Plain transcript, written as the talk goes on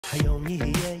היום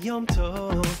יהיה יום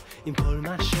טוב עם כל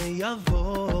מה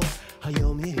שיבוא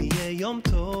היום יהיה יום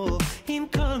טוב עם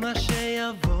כל מה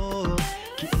שיבוא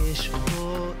כי יש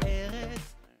פה ארץ.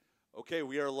 Okay,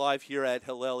 we are live here at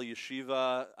Hillel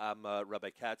Yeshiva. I'm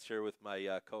Rabbi Katz here with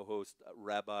my co-host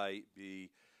Rabbi B.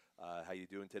 How you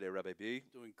doing today, Rabbi B?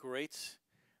 Doing great.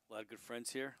 A lot of good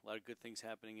friends here. A lot of good things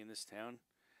happening in this town.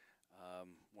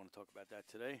 Want to talk about that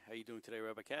today. How you doing today,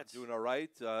 Rabbi Katz? Doing all right.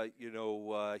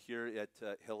 Here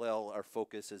at Hillel, our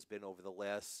focus has been over the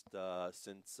last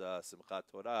since Simchat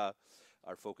Torah.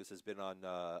 Our focus has been on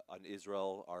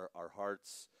Israel, our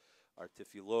hearts, our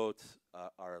tefillot,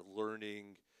 our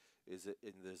learning is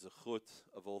in the zechut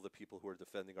of all the people who are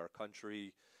defending our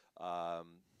country,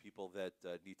 people that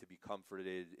need to be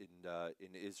comforted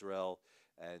in Israel,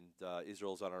 and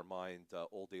Israel's on our mind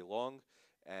all day long.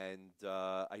 And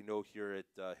I know here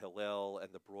at Hillel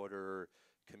and the broader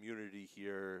community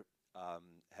here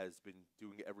has been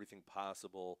doing everything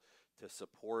possible to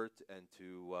support and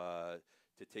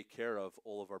to take care of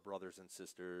all of our brothers and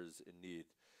sisters in need.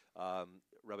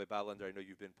 Rabbi Badlander, I know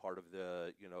you've been part of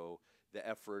the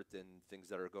effort and things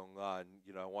that are going on.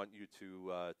 I want you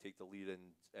to take the lead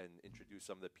and introduce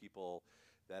some of the people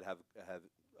that have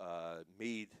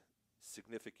made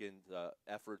significant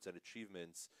efforts and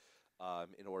achievements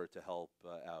in order to help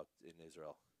out in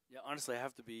Israel. Yeah, honestly, I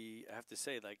have to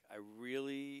say, like, I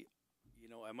really,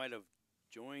 I might have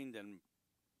joined and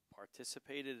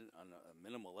participated on a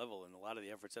minimal level in a lot of the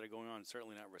efforts that are going on.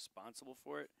 Certainly not responsible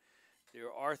for it.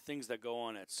 There are things that go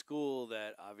on at school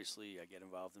that obviously I get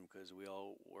involved in because we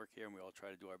all work here and we all try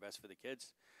to do our best for the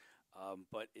kids.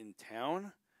 But in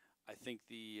town, I think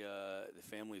the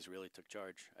families really took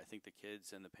charge. I think the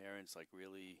kids and the parents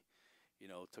really,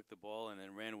 took the ball and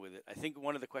then ran with it. I think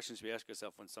one of the questions we ask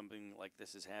ourselves when something like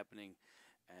this is happening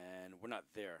and we're not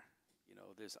there,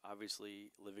 there's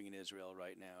obviously living in Israel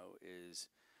right now is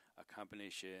a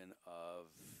combination of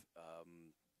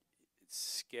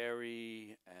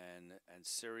scary and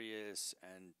serious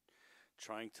and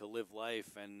trying to live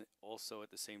life and also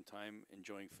at the same time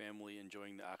enjoying family,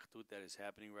 enjoying the achdut that is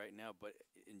happening right now. But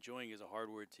enjoying is a hard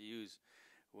word to use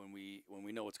when we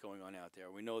know what's going on out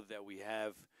there. We know that we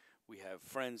have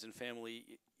friends and family,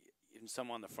 even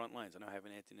some on the front lines. I know I have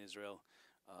an aunt in Israel,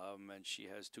 and she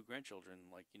has 2 grandchildren,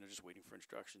 just waiting for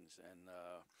instructions. And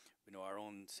we know our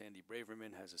own Sandy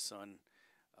Braverman has a son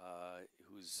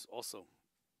who's also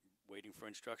waiting for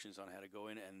instructions on how to go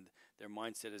in, and their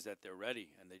mindset is that they're ready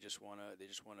and they just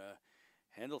wanna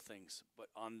handle things. But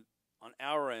on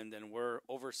our end, and we're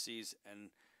overseas,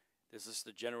 and there's just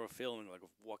the general feeling of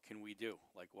what can we do?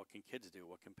 What can kids do?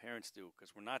 What can parents do?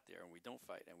 Because we're not there and we don't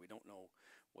fight and we don't know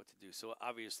what to do. So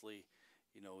obviously,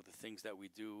 the things that we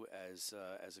do as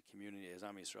a community, as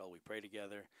Am Yisrael, we pray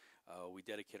together. We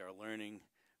dedicate our learning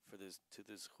to this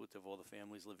zechut of all the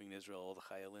families living in Israel, all the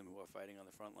chayalim who are fighting on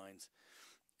the front lines,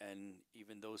 and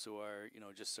even those who are,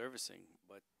 just servicing.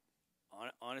 But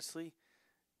honestly,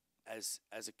 as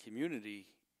a community,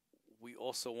 we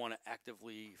also want to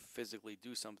actively, physically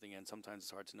do something, and sometimes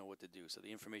it's hard to know what to do. So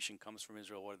the information comes from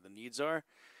Israel, what the needs are,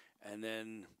 and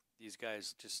then these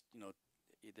guys just,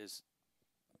 there's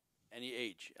any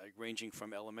age, ranging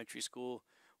from elementary school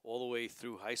all the way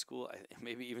through high school,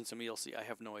 maybe even some ELC, I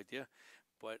have no idea.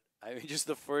 But I mean, just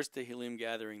the first Tehillim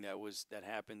gathering that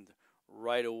happened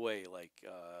right away,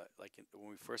 when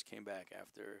we first came back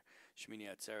after Shmini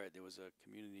Atzeret, there was a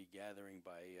community gathering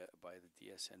by the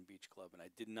DSN Beach Club, and I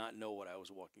did not know what I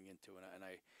was walking into, and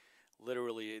I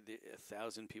literally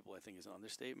 1,000 people, I think, is an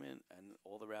understatement, and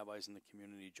all the rabbis in the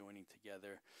community joining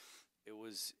together. It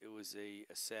was a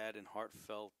sad and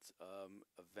heartfelt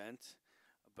event,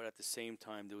 but at the same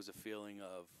time, there was a feeling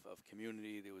of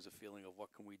community. There was a feeling of what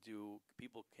can we do?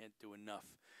 People can't do enough.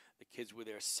 The kids were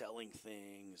there selling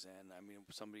things, and I mean,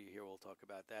 somebody here will talk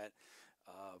about that.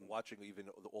 Watching even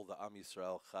all the Am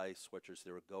Yisrael Chai sweatshirts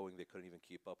they were going, they couldn't even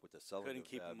keep up with the selling. Couldn't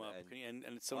keep them up, and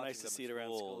it's so nice to see it school,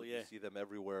 around school. Yeah, you see them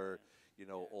everywhere.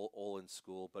 All in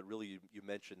school. But really, you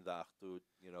mentioned the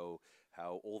achdut.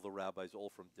 How all the rabbis, all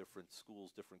from different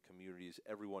schools, different communities,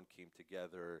 everyone came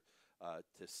together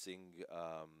to sing.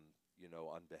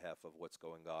 On behalf of what's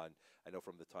going on. I know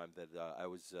from the time that I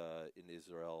was in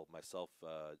Israel myself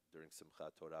during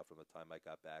Simchat Torah, from the time I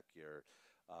got back here,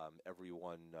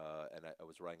 everyone, and I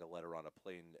was writing a letter on a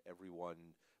plane,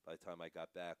 everyone, by the time I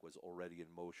got back, was already in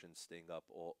motion, staying up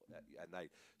all at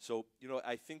night. So,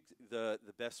 I think the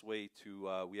best way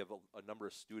to, we have a number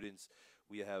of students,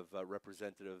 we have a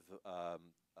representative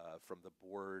from the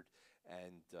board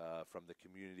and from the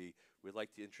community. We'd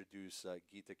like to introduce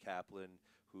Gita Kaplan,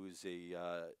 who's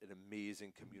an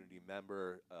amazing community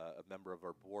member, a member of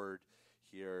our board.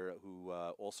 here, who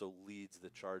also leads the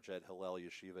charge at Hillel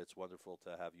Yeshiva. It's wonderful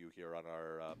to have you here on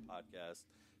our podcast.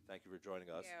 Thank you for joining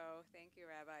us. Thank you,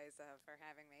 rabbis, for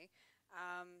having me.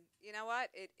 You know what?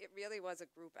 It really was a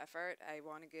group effort. I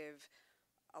want to give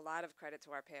a lot of credit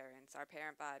to our parents. Our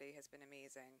parent body has been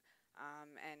amazing,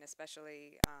 and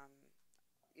especially,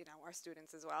 our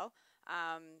students as well.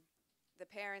 The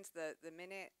parents, the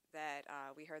minute that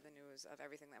we heard the news of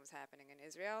everything that was happening in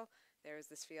Israel, there was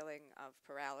this feeling of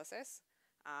paralysis.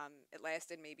 It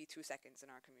lasted maybe 2 seconds in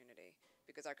our community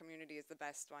because our community is the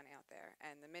best one out there.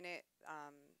 And the minute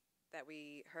that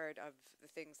we heard of the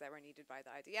things that were needed by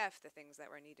the IDF, the things that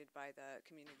were needed by the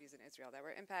communities in Israel that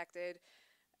were impacted,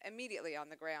 immediately on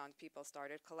the ground, people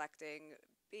started collecting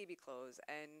baby clothes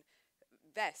and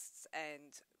vests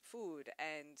and food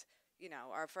and,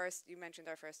 you mentioned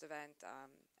our first event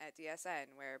at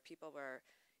DSN where people were,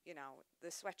 the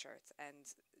sweatshirts,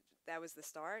 and that was the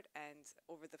start. And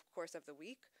over the course of the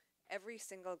week, every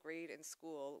single grade in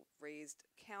school raised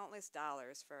countless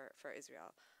dollars for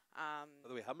Israel. By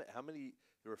the way, how many?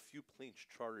 There were a few planes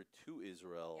chartered to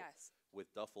Israel. Yes.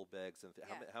 With duffel bags and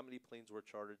Yeah. how many planes were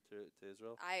chartered to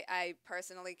Israel? I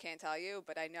personally can't tell you,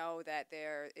 but I know that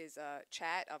there is a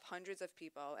chat of hundreds of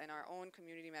people, and our own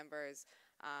community members,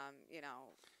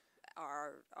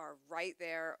 are right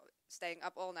there, staying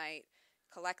up all night,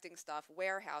 collecting stuff,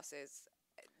 warehouses.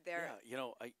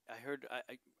 I heard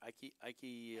Ike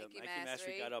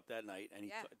Mastery got up that night,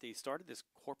 and they started this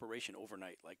corporation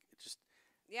overnight, like just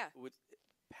with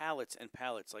pallets and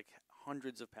pallets, like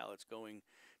hundreds of pallets going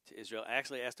to Israel. I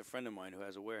actually asked a friend of mine who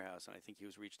has a warehouse, and I think he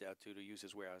was reached out to use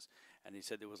his warehouse, and he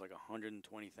said there was like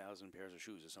 120,000 pairs of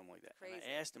shoes or something like that. Crazy. And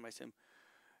I asked him, I said,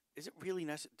 is it really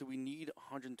necessary? Do we need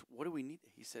 100? What do we need?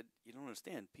 He said, you don't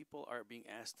understand. People are being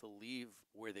asked to leave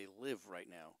where they live right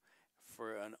now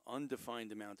for an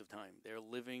undefined amount of time. They're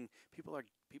living. People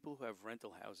who have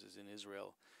rental houses in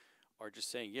Israel are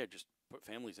just saying, just put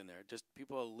families in there. Just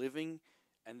people are living,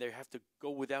 and they have to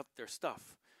go without their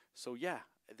stuff. So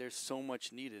there's so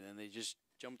much needed, and they just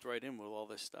jumped right in with all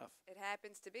this stuff. It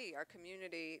happens to be our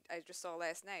community. I just saw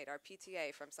last night our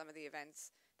PTA from some of the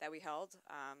events that we held.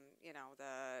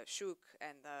 The shuk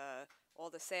and all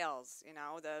the sales.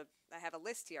 I have a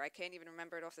list here. I can't even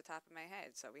remember it off the top of my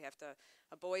head. So we have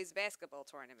a boys basketball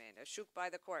tournament, a shuk by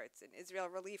the courts, an Israel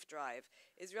relief drive,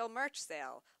 Israel merch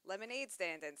sale, lemonade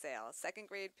stand and sale, second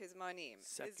grade Pismonim,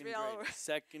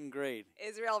 Second grade.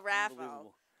 Israel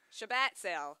raffle, Shabbat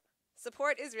sale,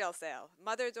 support Israel sale,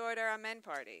 mother-daughter amen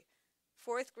party,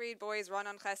 fourth grade boys run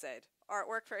on Chesed,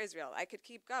 artwork for Israel. I could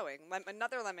keep going.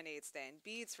 Another lemonade stand,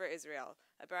 beads for Israel,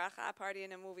 a bracha party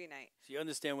and a movie night. So you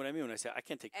understand what I mean when I say I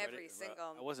can't take credit. Every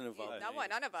single. I wasn't involved.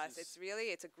 None of us.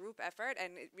 It's a group effort,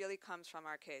 and it really comes from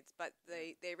our kids. But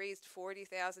they raised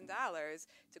 $40,000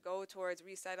 to go towards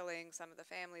resettling some of the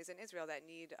families in Israel that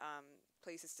need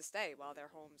places to stay while their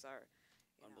homes are.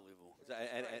 Unbelievable.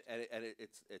 And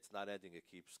it's not ending. It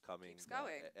keeps coming. Keeps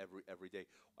going. Every day.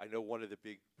 I know one of the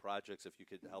big projects, if you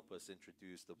could help us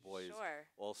introduce the boys. Sure.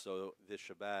 Also, this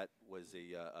Shabbat was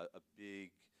a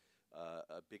big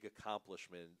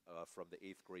accomplishment from the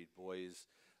 8th grade boys.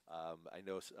 I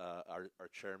know our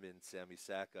chairman, Sammy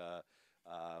Saka,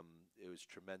 it was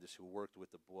tremendous, who worked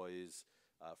with the boys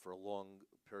for a long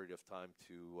period of time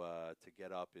to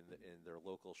get up in their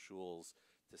local shuls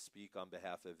to speak on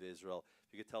behalf of Israel.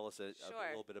 If you could tell us a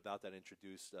little bit about that,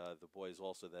 introduce the boys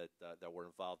also that were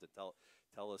involved, and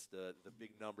tell us the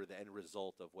big number, the end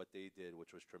result of what they did,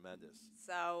 which was tremendous.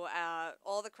 So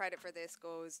all the credit for this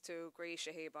goes to Grace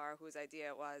Shehebar, whose idea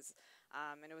it was,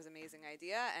 and it was an amazing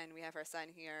idea. And we have our son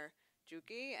here,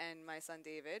 Juki, and my son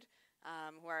David,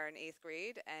 who are in 8th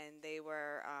grade, and they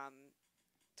were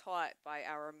taught by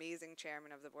our amazing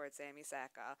chairman of the board, Sammy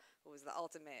Saka, who was the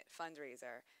ultimate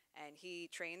fundraiser. And he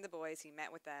trained the boys. He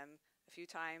met with them a few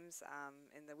times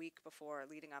in the week before,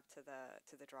 leading up to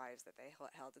the drives that they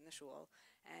held in the shul.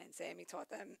 And Sammy taught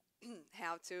them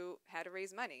how to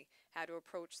raise money, how to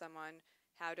approach someone,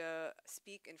 how to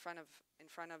speak in front of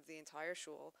the entire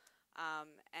shul.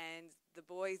 And the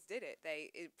boys did it.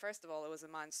 First of all, it was a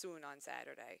monsoon on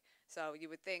Saturday, so you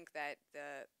would think that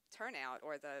the turnout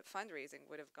or the fundraising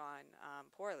would have gone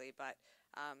poorly, but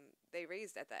they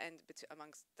raised at the end,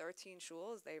 amongst 13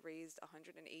 shuls, they raised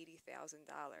 $180,000.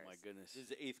 Oh my goodness! This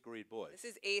is 8th grade boys. This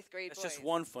is 8th grade boys. That's just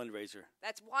one fundraiser.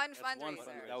 That's one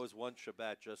fundraiser. That was one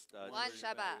Shabbat, just one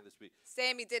Shabbat this week.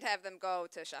 Sammy did have them go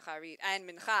to Shacharit and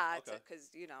Mincha, because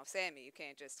Sammy, you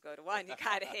can't just go to one. You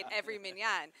got to hit every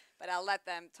minyan. But I'll let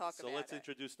them talk about it. So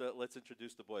let's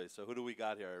introduce the boys. So who do we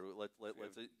got here?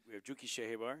 We have Juki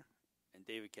Shehebar and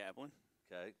David Kaplan.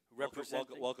 Okay.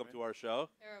 Welcome to our show.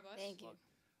 Thank you.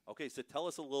 Okay, so tell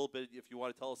us a little bit, if you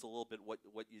want to tell us a little bit what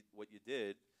you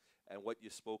did and what you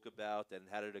spoke about and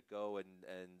how did it go and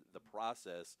the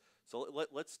process. So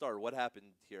let's start. What happened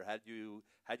here? How'd you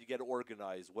get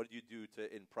organized? What did you do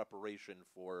in preparation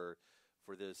for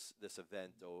this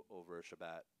event over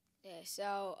Shabbat? Yeah,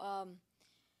 so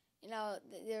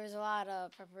there was a lot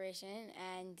of preparation,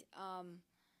 and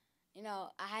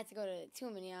I had to go to 2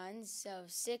 minyans, so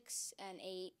 6 and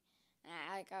 8. And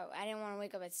I didn't want to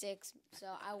wake up at 6, so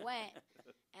I went.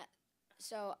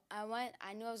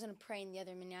 I knew I was gonna pray in the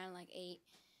other minyan like 8,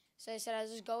 so I said I'll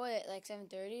just go at like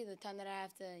 7:30, the time that I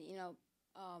have to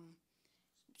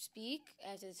speak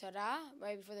after the Torah,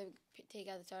 right before they take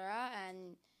out the Torah,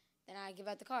 and then I give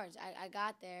out the cards. I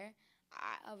got there.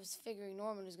 I was figuring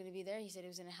Norman was going to be there. He said he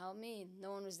was going to help me.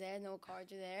 No one was there. No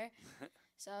cards were there.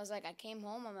 So I was like, I came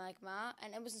home. I'm like, Ma,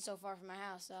 and it wasn't so far from my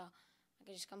house, so I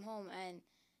could just come home. And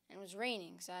it was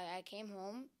raining, so I came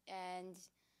home, and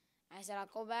I said I'll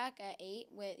go back at 8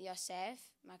 with Yosef,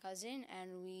 my cousin,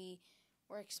 and we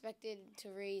were expected to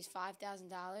raise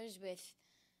 $5,000 with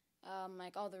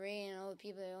like all the rain and all the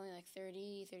people. There were only like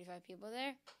 30, 35 people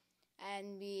there.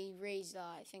 And we raised,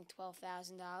 I think,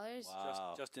 $12,000.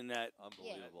 Wow. Just in that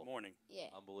Unbelievable. morning. Yeah.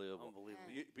 Unbelievable.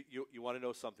 Unbelievable. You want to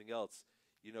know something else?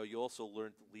 You also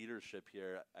learned leadership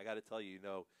here. I got to tell you,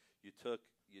 you took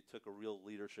a real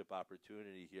leadership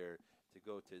opportunity here to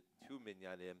go to 2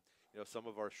 minyanim. Some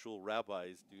of our shul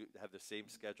rabbis do have the same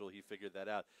schedule. He figured that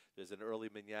out. There's an early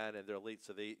minyan and they're late,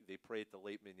 so they pray at the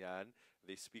late minyan.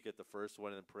 They speak at the first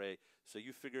one and pray. So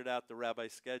you figured out the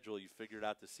rabbi's schedule. You figured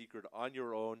out the secret on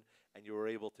your own, and you were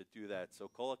able to do that. So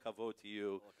kol hakavod to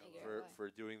you for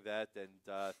doing that, and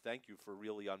thank you for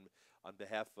really on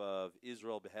behalf of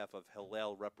Israel, behalf of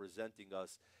Hillel, representing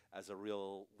us as a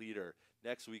real leader.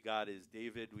 Next we got is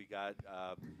David. We got,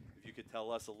 if you could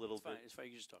tell us a little bit. It's fine.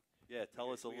 You just talk. Yeah,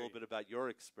 tell us a little bit about your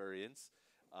experience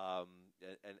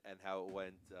and how it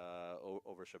went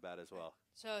over Shabbat as well.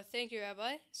 So thank you,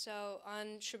 Rabbi. So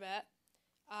on Shabbat,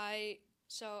 I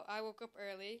woke up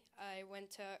early. I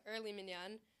went to early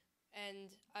minyan, and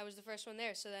I was the first one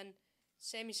there. So then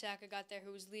Sammy Saka got there,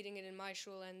 who was leading it in my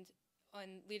shul and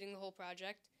leading the whole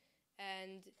project,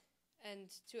 and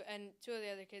two of the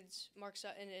other kids, Mark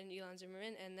Sutton and Elon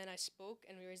Zimmerman. And then I spoke,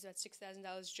 and we raised about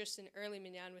 $6,000 just in early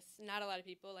minyan with not a lot of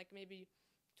people, like maybe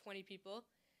 20 people,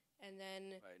 and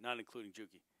then not including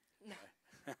Juki. No.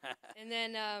 And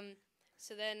then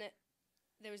so then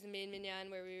there was the main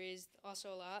minyan where we raised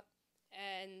also a lot,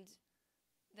 and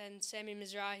then Sammy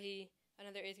Mizrahi,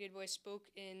 another 8th grade boy, spoke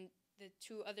in the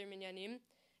 2 other minyanim,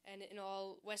 and in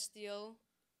all, Westfield,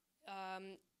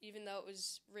 even though it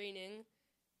was raining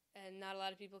and not a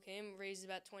lot of people came, raised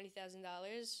about $20,000.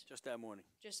 Just that morning.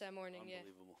 Just that morning,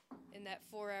 Unbelievable. Yeah. In that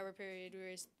 4-hour period, we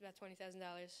raised about $20,000.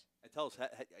 And tell us,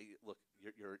 look,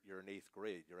 you're in 8th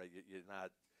grade. You're right. You're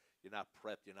not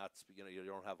prepped. You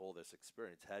don't have all this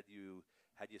experience. How do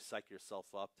you psych yourself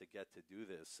up to get to do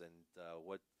this? And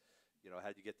how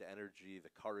do you get the energy, the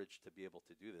courage to be able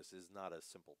to do this? Is not a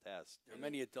simple task. There are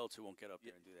many adults who won't get up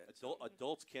there and do that.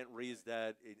 Adults can't raise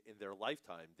that in their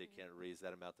lifetime. They can't raise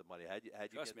that amount of money.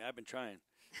 Trust me, I've been trying.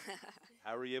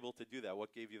 How were you able to do that?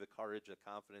 What gave you the courage, the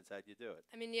confidence? How'd you do it?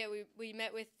 I mean, yeah, we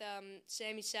met with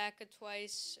Sammy Saka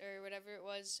twice or whatever it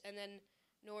was, and then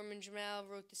Norman Jamal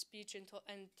wrote the speech and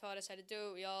taught us how to do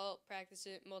it. We all practiced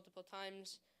it multiple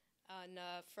times on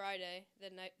Friday,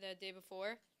 the day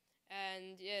before.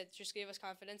 And, yeah, it just gave us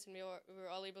confidence, and we were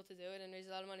all able to do it and raise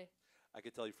a lot of money. I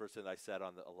can tell you firsthand, I sat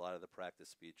on a lot of the practice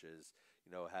speeches,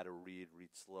 how to read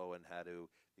slow, and how to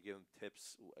give them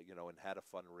tips, and how to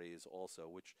fundraise also,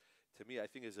 which to me I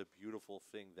think is a beautiful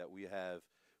thing that we have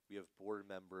board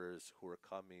members who are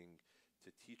coming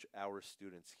to teach our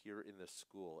students here in the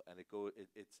school, and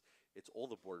it's all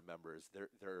the board members.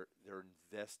 They're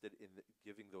invested in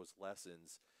giving those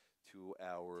lessons to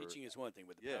our teaching is one thing,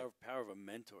 but the power of a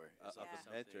mentor is to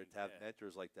have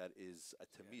mentors like that is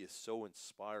to me is so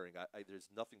inspiring. There's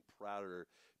nothing prouder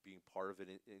being part of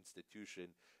an institution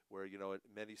where at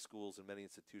many schools and many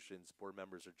institutions board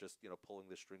members are just pulling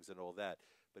the strings and all that,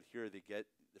 but here they get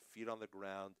the feet on the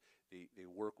ground. They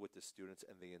work with the students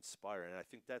and they inspire, and I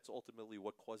think that's ultimately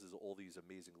what causes all these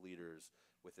amazing leaders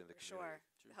within the community.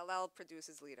 Sure. Hillel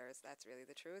produces leaders. That's really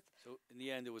the truth. So in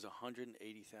the end, it was $180,000.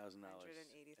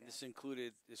 And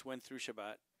this went through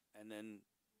Shabbat, and then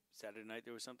Saturday night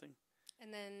there was something?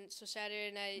 And then, so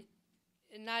Saturday night,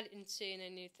 not insane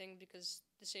anything because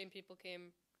the same people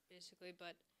came, basically,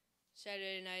 but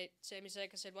Saturday night, Sammy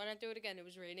Saka said, why not do it again? It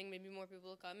was raining, maybe more people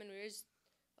will come, and we raised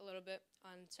a little bit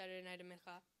on Saturday night in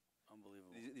Mincha.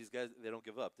 Unbelievable. These guys, they don't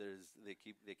give up. They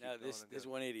keep now, going. This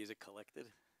 180, is it collected?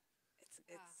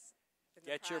 It's in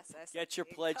Get the your process. get of your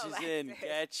being pledges in. collected.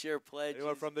 Get your pledges.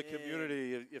 Anyone from the in.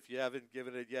 community, if you haven't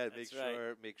given it yet, That's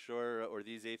right. make sure, or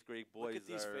these 8th grade boys Look at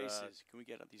these are. faces. Can we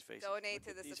get on these faces? Donate Look to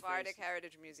at the these Sephardic faces.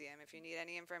 Heritage Museum. If you need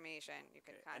any information, you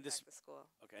can Okay, and contact this- the school.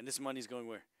 Okay, and this money's going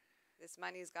where? This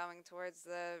money is going towards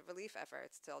the relief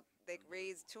efforts. Till they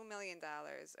raised $2 million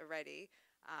already.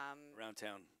 Around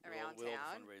town. Around with all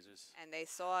town. the fundraisers. And they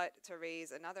sought to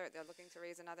raise another. They're looking to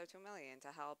raise another $2 million to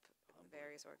help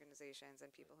various organizations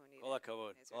and people who need Kol it.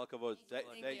 hakavod. in Israel. All kavod. Thank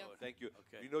you. Thank you.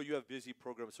 Okay. You know you have busy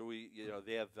programs, so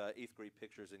they have 8th grade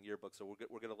pictures and yearbooks, so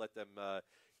we're going to let them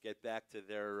get back to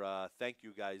their. Thank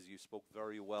you guys. You spoke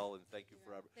very well, and thank you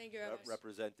for Thank you very much.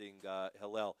 representing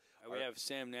Hillel. We have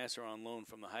Sam Nasser on loan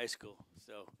from the high school,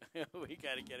 so we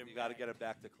got to get him. We got to back. get him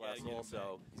back to Gotta class get him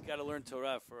also. back. He's got to learn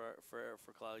Torah for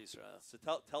Klal Yisrael. So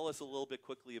tell us a little bit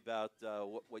quickly about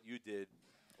what you did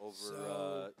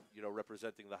over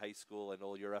representing the high school and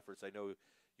all your efforts. I know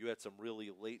you had some really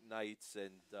late nights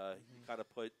and you kind of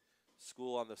put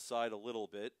school on the side a little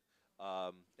bit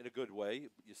in a good way.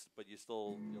 But you're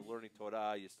still learning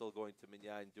Torah. You're still going to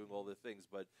Minyan, doing all the things.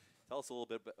 But tell us a little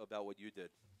bit about what you did.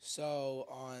 So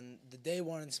on the day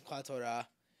one in Simchat Torah,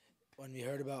 when we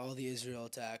heard about all the Israel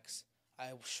attacks,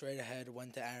 I straight ahead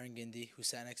went to Aaron Gindi, who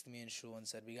sat next to me in shul, and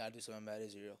said, "We gotta do something about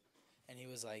Israel." And he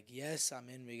was like, "Yes, I'm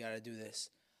in. We gotta do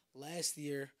this." Last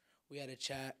year, we had a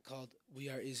chat called "We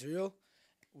Are Israel."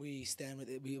 We stand with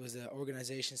it. It was an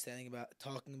organization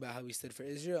talking about how we stood for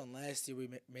Israel. And last year, we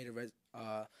made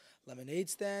a lemonade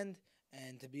stand.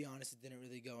 And to be honest, it didn't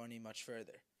really go any much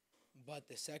further. But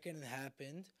the second it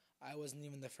happened, I wasn't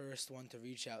even the first one to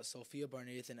reach out. Sophia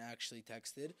Barnathan actually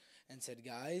texted and said,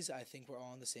 "Guys, I think we're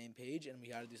all on the same page, and we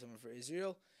got to do something for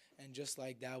Israel." And just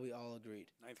like that, we all agreed.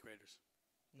 Ninth graders.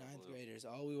 Ninth graders.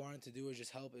 All we wanted to do was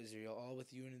just help Israel, all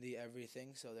with unity,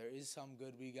 everything. So there is some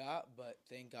good we got, but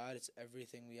thank God it's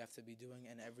everything we have to be doing,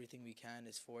 and everything we can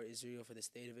is for Israel, for the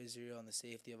state of Israel, and the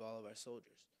safety of all of our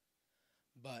soldiers.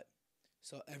 But,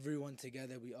 so everyone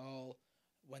together, we all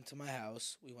went to my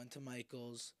house, we went to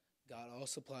Michael's, got all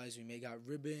supplies, got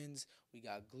ribbons, we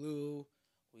got glue,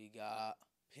 we got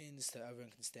pins so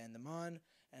everyone can stand them on,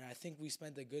 and I think we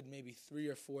spent a good maybe 3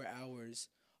 or 4 hours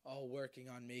all working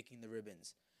on making the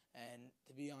ribbons. And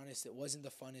to be honest, it wasn't the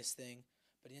funnest thing,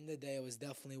 but at the end of the day, it was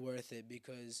definitely worth it,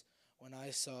 because when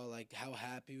I saw like how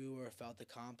happy we were, felt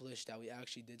accomplished, that we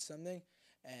actually did something,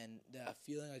 and the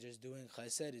feeling of just doing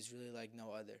chesed is really like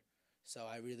no other. So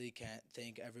I really can't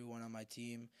thank everyone on my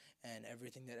team and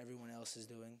everything that everyone else is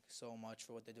doing so much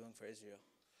for what they're doing for Israel.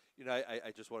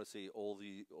 I just want to say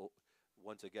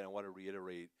once again, I want to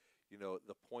reiterate,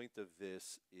 the point of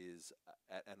this is,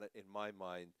 and in my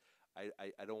mind,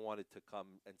 I don't want it to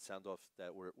come and sound off that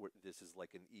this is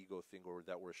like an ego thing or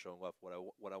that we're showing off.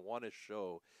 What I want to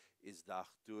show is the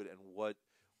achdut and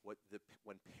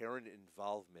when parent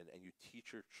involvement and you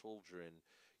teach your children,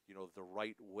 the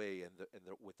right way and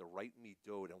with the right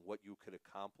midot and what you could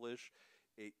accomplish.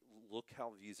 Look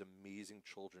how these amazing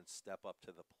children step up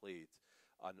to the plate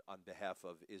on behalf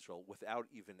of Israel without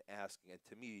even asking. And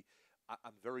to me,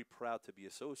 I'm very proud to be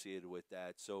associated with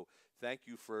that. So thank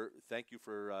you for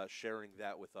sharing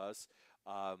that with us,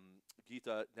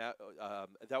 Gita. Now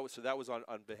that was on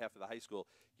behalf of the high school.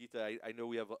 Gita, I know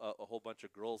we have a whole bunch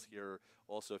of girls here.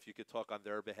 Also, if you could talk on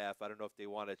their behalf, I don't know if they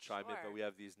want to chime in, but we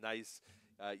have these nice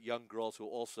young girls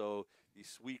these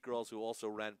sweet girls who also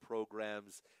ran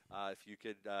programs. If you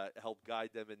could help guide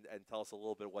them and tell us a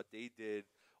little bit what they did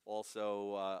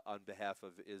also on behalf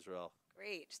of Israel.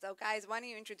 Great. So, guys, why don't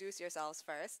you introduce yourselves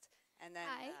first, and then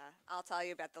I'll tell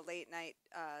you about the late night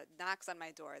knocks on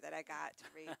my door that I got to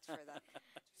read for the.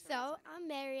 So, I'm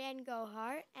Marianne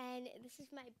Gohar, and this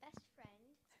is my best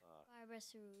friend, Barbara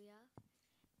Saruya.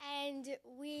 And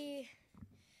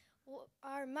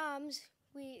our moms,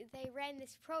 they ran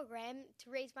this program to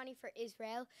raise money for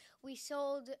Israel. We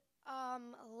sold a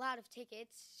lot of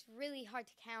tickets. It's really hard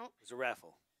to count. It was a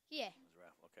raffle. Yeah. It was a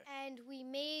raffle, okay. And we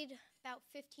made about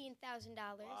 $15,000.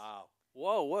 Wow.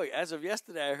 Whoa. As of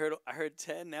yesterday, I heard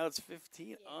 10. Now it's 15.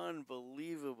 Yeah.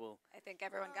 Unbelievable. I think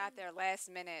everyone got their last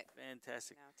minute.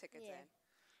 Fantastic. Tickets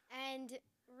in. And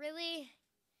really,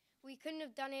 we couldn't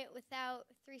have done it without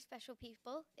 3 special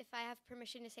people, if I have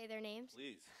permission to say their names.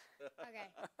 Please. Okay.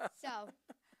 So,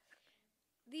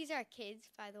 these are kids,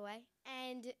 by the way,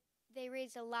 and they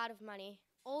raised a lot of money.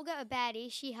 Olga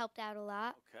Abadi, she helped out a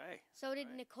lot. Okay. So did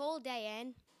Nicole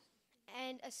Dayan,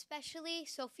 and especially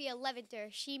Sophia Leventer.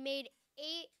 She made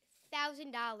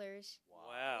 $8,000.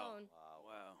 Wow.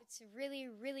 It's really,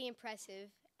 really impressive,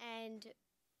 and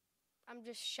I'm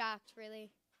just shocked,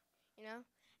 really,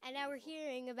 And now we're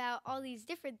hearing about all these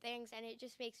different things, and it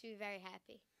just makes me very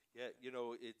happy. Yeah,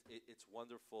 it's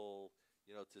wonderful,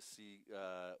 to see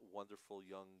wonderful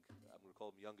young, I'm going to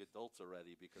call them young adults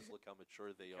already, because look how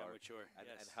mature they How are, mature, and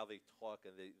yes. how they talk,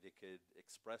 and they could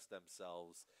express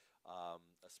themselves,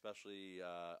 especially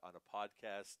on a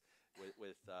podcast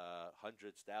with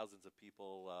hundreds, thousands of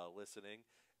people listening,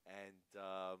 and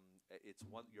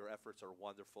your efforts are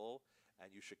wonderful,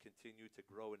 and you should continue to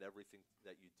grow in everything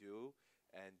that you do,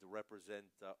 and to represent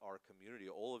our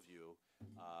community, all of you.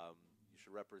 You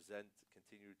should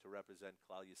continue to represent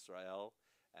Klal Yisrael,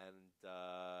 and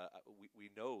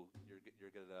we know you're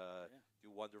going to do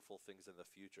wonderful things in the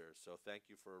future. So thank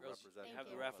you for Girls, representing. you have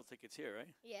the all of raffle us. tickets here,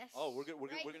 right? Yes. Oh, we're going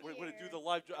to do the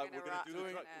live. We're We're gonna going to do the.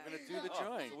 rock- We're going to do the Oh,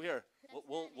 drawing. so here,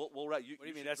 we'll write. What do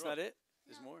you mean? That's not it?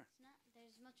 There's No, more. it's not.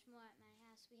 There's much more at my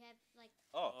house. We have like.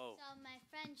 Oh, So my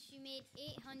friend, she made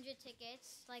 800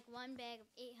 tickets, like one bag of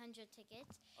 800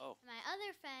 tickets. Oh. My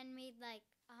other friend made like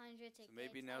 100 tickets.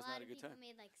 maybe now's not a good time. A lot of people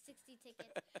made like 60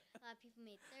 tickets. A lot of people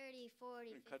made 30,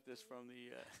 40, 50. Cut this from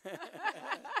the.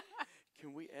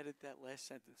 Can we edit that last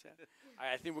sentence out? All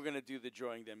right, I think we're going to do the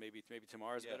drawing then. Maybe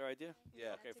tomorrow's a Yeah. better idea.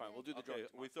 yeah. Okay, fine. We'll do the Okay,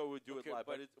 drawing. we thought we'd do it Okay, live,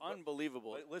 but it's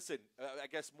unbelievable. But listen, I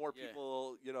guess more Yeah.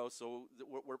 people, so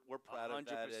we're proud of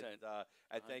that, 100%.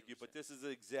 and thank you. But 100%. this is an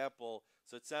example.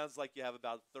 So it sounds like you have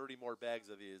about 30 more bags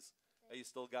of these. You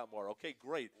still got more. Okay,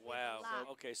 great. Wow. lot.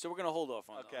 Okay, so we're going to hold off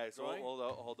on Okay, the so drawing.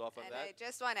 hold off on And that. I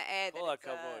just want to add Hold on, that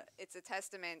Kavod. it's a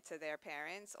testament to their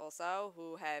parents also,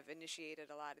 who have initiated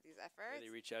a lot of these Yeah, efforts. they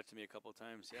reached out to me a couple of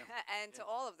times. Yeah. And to Yeah.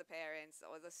 all of the parents,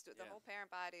 or the Yeah. whole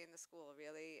parent body in the school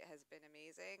really has been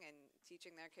amazing, and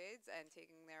teaching their kids and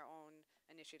taking their own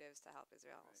initiatives to help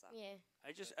Israel also. Yeah.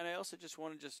 I also just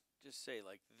want to just say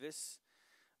like this.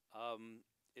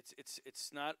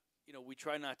 It's not, we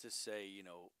try not to say,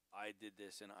 I did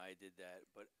this and I did that,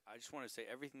 but I just want to say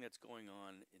everything that's going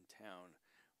on in town,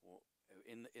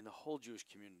 in the whole Jewish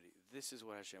community, this is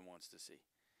what Hashem wants to see,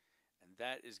 and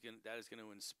that is going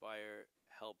to inspire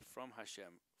help from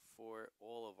Hashem for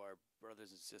all of our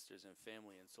brothers and sisters and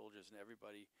family and soldiers and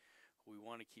everybody who we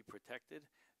want to keep protected.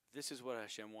 This is what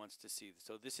Hashem wants to see.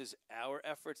 So this is our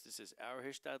efforts. This is our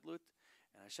hishtadlut.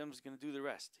 And Hashem is going to do the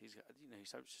rest.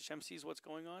 Hashem sees what's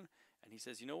going on, and He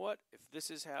says, you know what? If this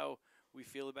is how we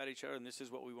feel about each other, and this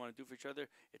is what we want to do for each other,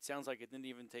 it sounds like it didn't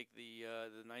even take the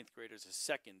ninth graders a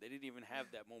second. They didn't even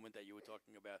have that moment that you were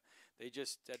talking about. They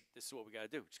just said, this is what we got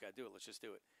to do. We just got to do it. Let's just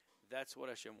do it. That's what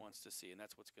Hashem wants to see, and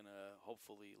that's what's going to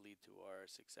hopefully lead to our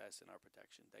success and our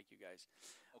protection. Thank you, guys.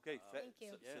 Okay, Thank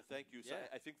you. So thank you. So Yeah,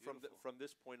 I think beautiful. from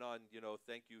this point on,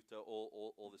 thank you to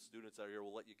all the students out here.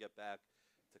 We'll let you get back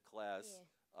to class.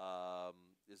 Yeah.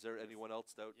 Is there anyone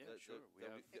else that? Yeah, sure. We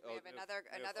have- I think we have another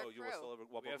Oh, you will still crew.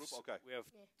 have one more group. Okay. We have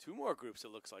Yeah. 2 more groups, it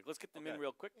looks like. Let's get them in Okay.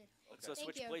 real quick. Yeah. Let's Thank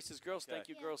switch you. places, girls. Okay. Thank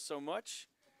you, Yeah. girls, so much.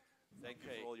 Thank you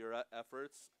Okay. for all your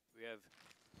efforts. We have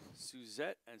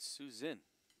Suzette and Suzin.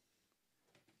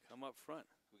 Come up front.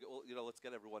 Let's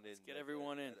get everyone in. get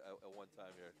everyone in. at one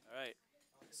time here. All right.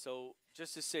 So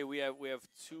just to say, we have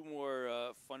 2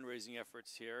 more fundraising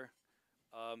efforts here.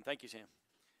 Thank you, Sam.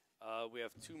 We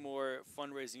have 2 more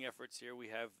fundraising efforts here. We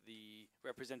have the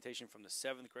representation from the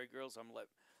 7th grade girls. I'm going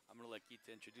to let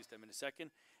Geeta introduce them in a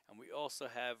second. And we also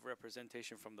have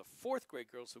representation from the 4th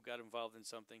grade girls who got involved in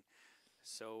something.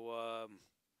 So,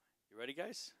 you ready,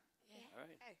 guys? Yeah. All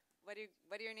right. Hey,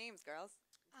 what are your names, girls?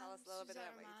 Tell us a little bit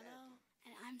Suzette about what you did. Romano,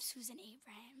 and I'm Susan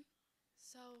Abraham.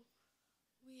 So,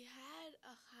 we had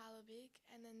a challah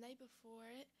and the night before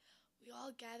it, we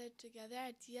all gathered together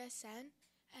at DSN,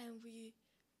 and we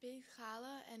baked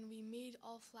challah, and we made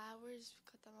all flowers,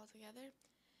 cut them all together,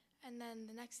 and then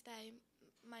the next day,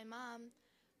 my mom,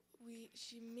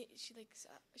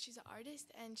 she's an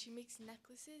artist, and she makes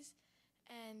necklaces,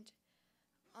 and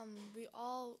and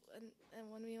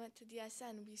when we went to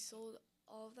DSN, we sold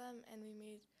all of them, and we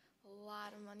made a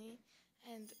lot of money,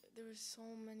 and there were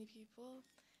so many people,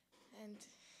 and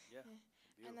Yeah.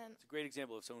 and then It's a great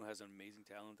example of someone who has an amazing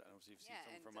talent. I don't know if you've seen Yeah,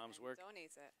 some and from mom's and work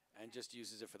donates it. and just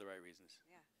uses it for the right reasons.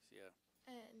 Yeah. So, yeah.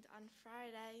 and on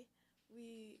Friday,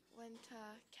 we went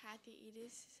to Kathy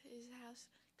Edith's house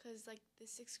because like the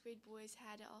 6th grade boys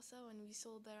had it also, and we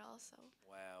sold there also.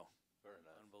 Wow. Very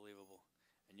nice. Unbelievable.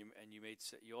 And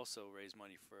you also raised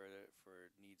money for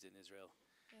needs in Israel.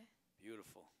 Yeah.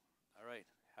 Beautiful. All right.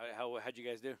 How'd you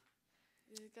guys do?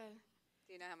 It was good.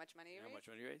 Do you know how much money you How raised? much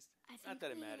money you raised? I Not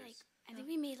that it matters. I think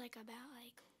we made like about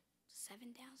like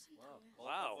 7,000.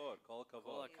 Wow. Call it Kol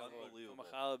kavod. hakavod. Unbelievable. From a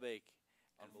challah bake.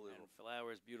 Unbelievable. And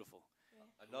flowers, beautiful.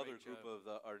 Another Great group job.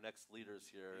 of our next leaders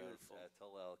here Beautiful. at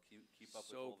Hillel. Keep up with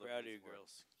So all the proud of you, amazing work.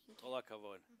 girls. Kol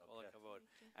hakavod. Kol Okay. hakavod.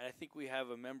 And I think we have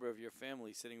a member of your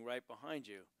family sitting right behind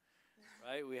you.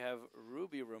 Right? We have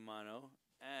Ruby Romano.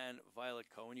 and Violet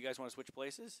Cohen. You guys want to switch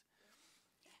places?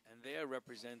 And they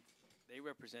represent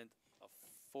a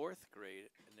fourth grade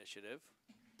initiative.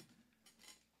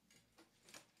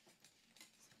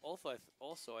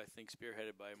 Also, I think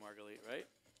spearheaded by Margalit, right?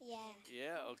 Yeah.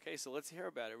 Yeah. Okay. So let's hear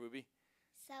about it, Ruby.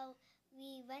 So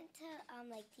we went to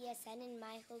like DSN in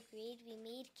my whole grade. We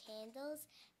made candles,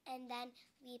 and then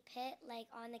we put like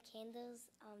on the candles.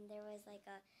 There was like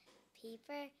a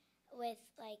paper with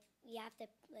like we have to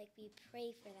like we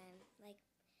pray for them.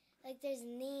 Like there's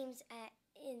names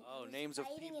Names of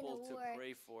people to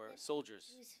pray for.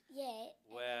 Soldiers. Yeah.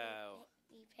 Wow.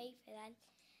 We pray for them,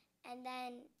 and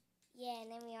then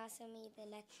and then we also made the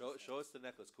necklace. Show us the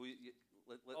necklace. Can we?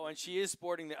 And she is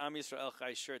sporting the Am Yisrael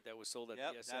Chai shirt that was sold at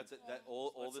DSN. DSN. That's it.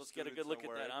 Let's get a good look at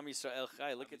that. Am Yisrael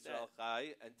Chai. Look at that.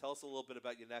 Chai, and tell us a little bit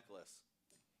about your necklace.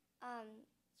 So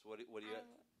what do you? I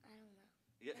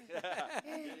don't know.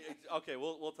 Yeah. Okay,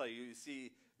 we'll tell you. You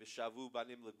see, Mishavu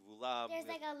Banim Legvulam. There's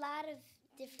like a lot of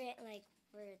different like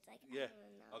words. Like I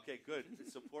don't know. Okay, good.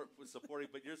 Supporting,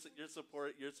 but you're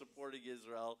supporting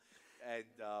Israel. And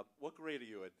what grade are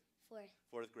you in?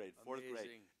 Fourth grade.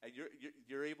 Amazing. And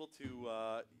you're able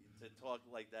to talk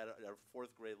like that at a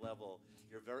fourth grade level.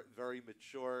 You're very very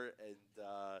mature, and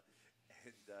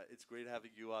it's great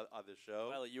having you on the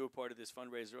show. Violet, you were part of this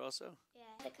fundraiser also?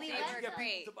 Yeah. They were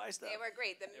great. To buy stuff? They were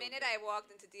great. The minute I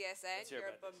walked into DSN,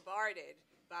 you're bombarded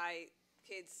by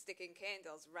kids sticking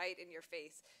candles right in your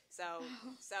face. So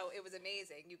it was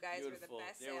amazing. You guys were the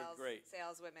best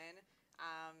saleswomen.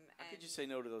 How could you say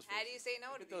no to those faces? How do you say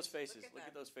no to those faces? Look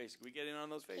at those faces. Can we get in on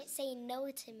those faces? Say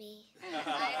no to me.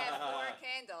 I have 4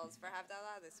 candles for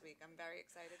Havdalah this week. I'm very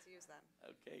excited to use them.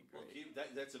 Okay, great. Well,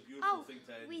 that's a beautiful thing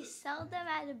to end. We sold them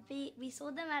at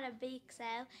a bake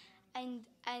sale, and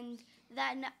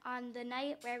then on the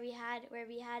night where we had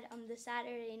the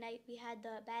Saturday night we had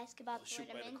the basketball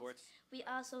tournament. We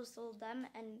also sold them,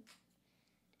 and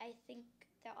I think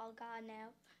they're all gone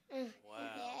now.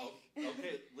 Wow.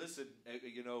 Okay, listen, thank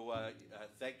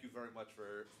you very much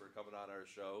for coming on our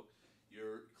show.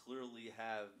 You clearly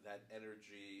have that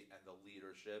energy and the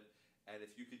leadership. And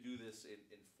if you could do this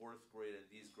in fourth grade and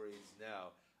these grades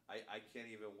now, I can't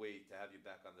even wait to have you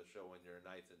back on the show when you're in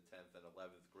 9th and 10th and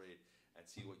 11th grade and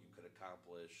see what you could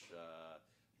accomplish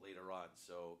later on.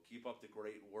 So keep up the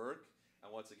great work.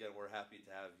 And once again, we're happy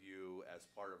to have you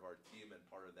as part of our team and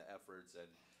part of the efforts.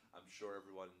 And I'm sure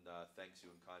everyone thanks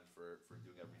you in kind for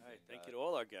doing everything. All right, thank you to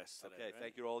all our guests today. Okay, right?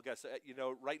 thank you to all our guests.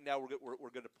 Right now we're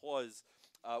going to pause.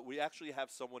 We actually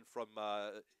have someone from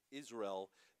Israel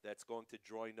that's going to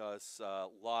join us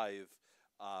live,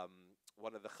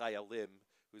 one of the Chayalim,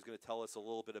 who's going to tell us a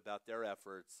little bit about their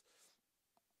efforts.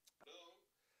 Hello.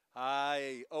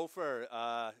 Hi, Ofer.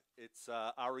 It's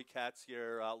Ari Katz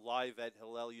here, live at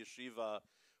Hillel Yeshiva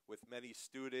with many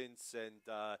students, and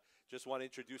just want to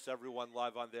introduce everyone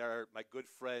live on there. My good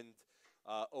friend,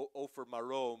 Ofer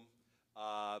Marom,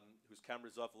 whose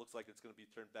camera's off. It looks like it's going to be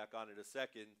turned back on in a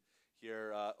second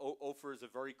here. Ofer is a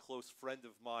very close friend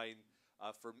of mine.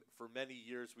 For many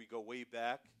years, we go way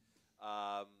back.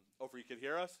 Ofer, you can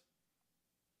hear us?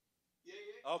 Yeah.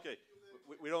 Okay.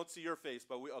 We don't see your face,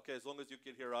 but as long as you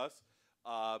can hear us.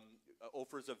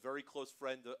 Ofer is a very close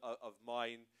friend of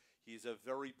mine. He's a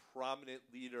very prominent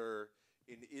leader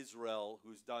in Israel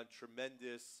who's done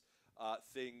tremendous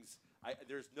things.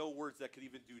 There's no words that could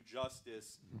even do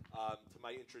justice to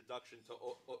my introduction to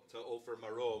Ofer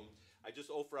Marom.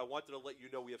 Ofer, I wanted to let you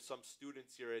know we have some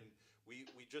students here, and we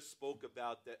just spoke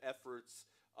about the efforts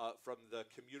from the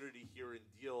community here in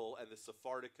Deal and the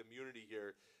Sephardic community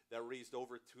here that raised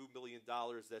over $2 million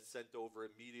that's sent over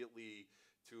immediately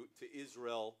to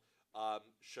Israel.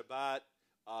 Shabbat,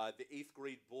 the 8th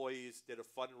grade boys did a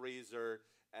fundraiser,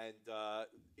 and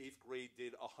 8th grade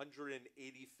did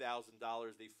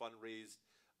 $180,000. They fundraised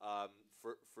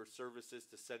for services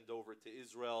to send over to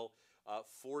Israel.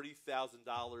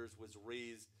 $40,000 was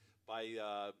raised by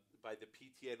the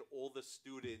PTA and all the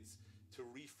students to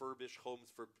refurbish homes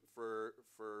for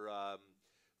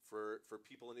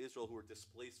people in Israel who are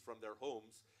displaced from their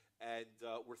homes. And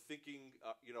we're thinking,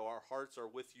 our hearts are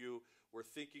with you. We're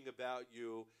thinking about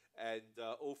you. And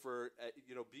Ofer,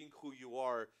 being who you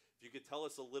are, if you could tell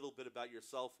us a little bit about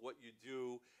yourself, what you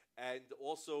do, and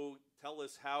also tell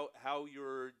us how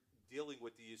you're dealing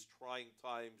with these trying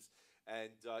times. And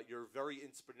you're a very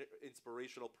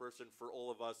inspirational person for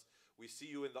all of us. We see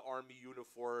you in the Army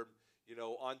uniform,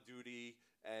 on duty.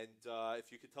 And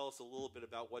if you could tell us a little bit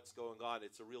about what's going on,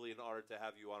 it's really an honor to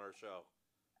have you on our show.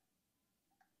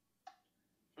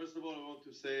 First of all, I want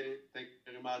to say thank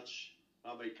you very much,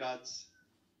 Rabbi Katz.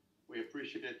 We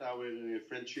appreciate our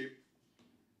friendship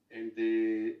and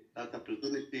that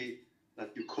opportunity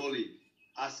that you're calling,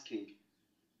 asking,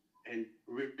 and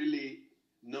really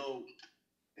know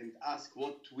and ask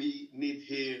what we need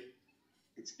here.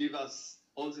 It's give us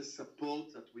all the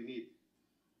support that we need.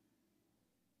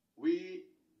 We,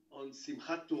 on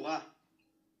Simchat Torah,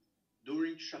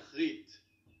 during Shachrit,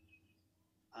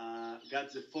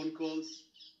 got the phone calls,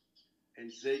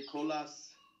 and they call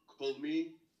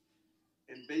me,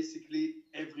 and basically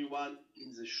everyone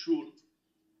in the shul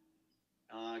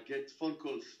get phone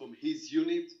calls from his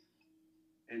unit,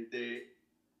 and they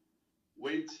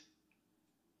went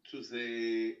to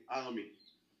the army.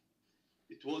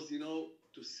 It was,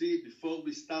 to see before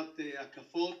we start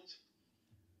Akafot,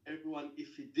 everyone,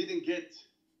 if he didn't get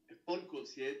a phone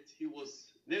calls yet, he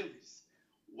was nervous.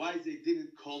 Why they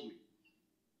didn't call me?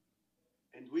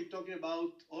 And we're talking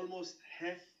about almost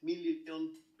 500,000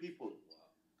 people.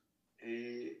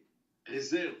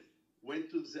 Reserve went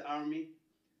to the army,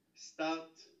 start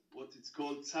what it's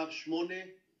called Tzav Shmone.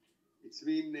 It's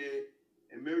mean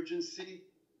emergency.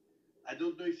 I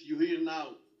don't know if you hear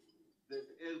now the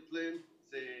airplane,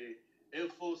 the Air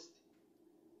Force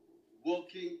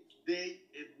working day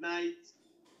and night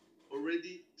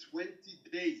already 20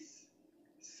 days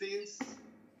since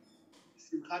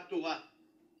Simchat Torah.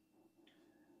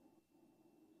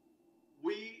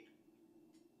 We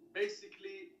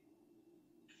basically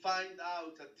find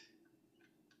out that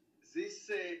this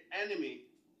enemy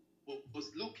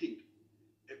was looking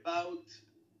about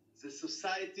the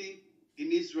society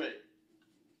in Israel.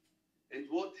 And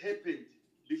what happened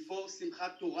before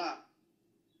Simchat Torah,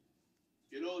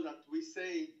 that we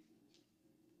say,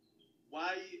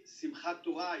 why Simchat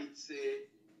Torah, it's an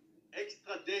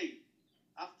extra day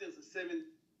after the 7th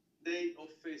day of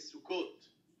Sukkot.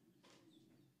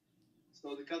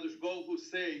 So the Kadosh Baruch Hu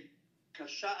say,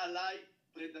 Kasha alai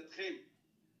predatchem.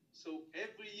 So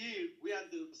every year we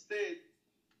understand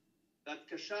that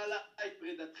Kasha alai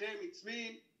predatchem, it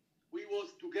means we was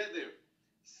together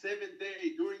 7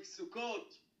 days during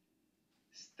Sukkot,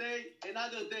 stay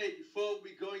another day before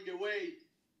we going away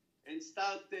and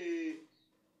start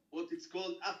what it's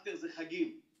called after the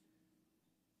Chagim.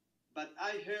 But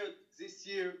I heard this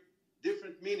year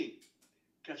different meaning.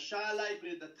 Kasha alai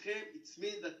predatchem, it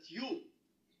means that you,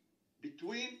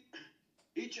 between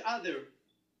each other,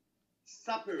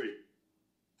 separate,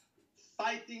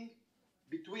 fighting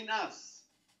between us,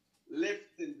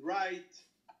 left and right,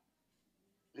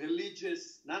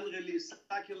 religious, non-religious,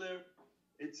 secular,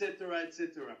 etc.,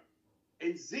 etc.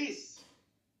 And this,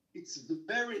 it's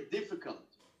very difficult.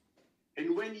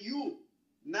 And when you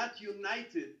not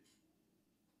united,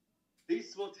 this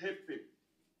is what happened.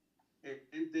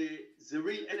 And the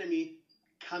real enemy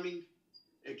coming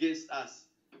against us.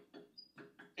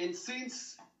 And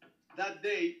since that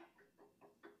day,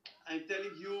 I'm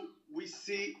telling you, we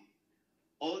see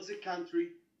all the country,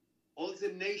 all the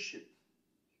nation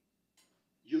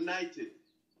united.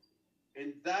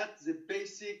 And that's the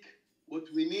basic, what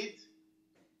we need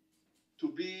to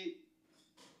be,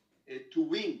 to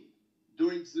win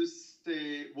during this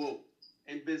war.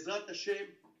 And Bezrat Hashem,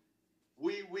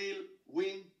 we will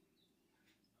win.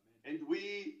 And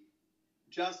we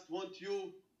just want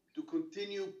you to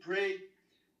continue pray.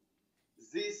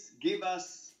 This give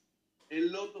us a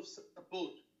lot of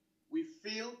support. We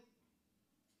feel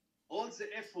all the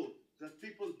effort that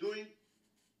people doing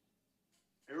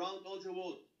around all the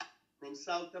world, from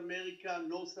South America,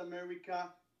 North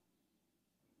America,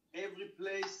 every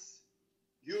place,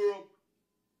 Europe,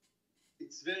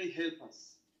 it's very help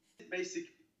us. Basic.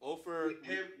 Ofer,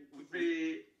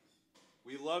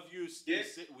 we love you.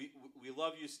 We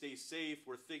love you. Stay safe.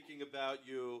 We're thinking about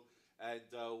you, and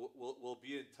we'll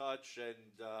be in touch.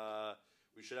 And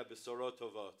we should have besorot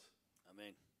tovot.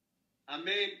 Amen.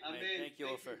 Amen. Amen. Thank you,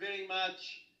 Ofer. Thank you very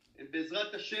much. And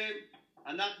Bezrat Hashem,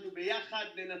 אנחנו ביחד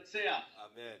ננצח.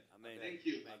 Amen. Amen. Thank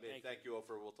you. Amen. Thank you,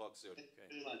 Ofer. We'll talk soon. Thank you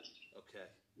very much. Okay.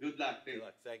 Good luck. Good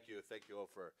luck. Thank you. Thank you,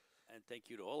 Ofer. And thank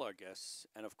you to all our guests.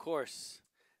 And of course,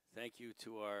 thank you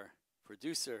to our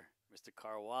producer, Mr.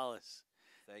 Carl Wallace.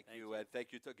 Thank you. And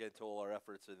thank you again to all our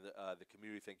efforts in the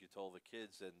community. Thank you to all the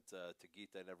kids and to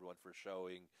Gita and everyone for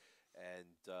showing.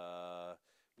 And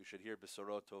we should hear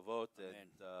Besorot Tovot,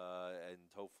 and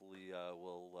hopefully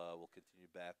we'll continue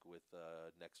back with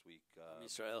next week. Am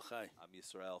Yisrael Chai. Am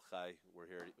Yisrael Chai. We're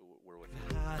here. We're with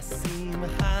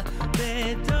השמחה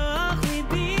בתוך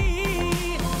ליבי,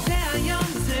 זה היום,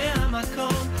 זה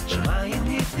המקום, שמיים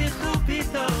נפתחו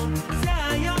פתאום, זה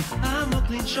היום, עמוק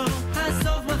לנשום,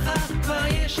 הסוף מחר, כבר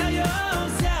יש היום,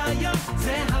 זה היום,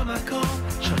 זה המקום,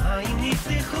 שמיים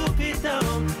נפתחו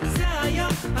פתאום, זה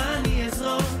היום, אני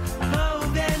אזרום, בואו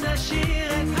ונשיר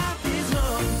את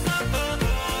הפזמון.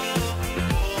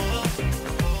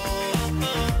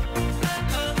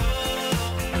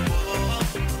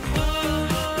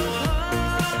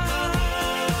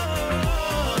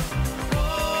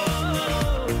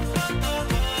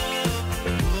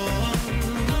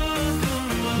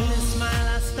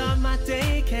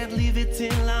 live it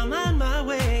till I'm on my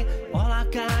way. All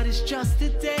I've got is just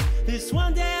today. This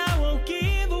one day I won't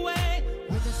give away.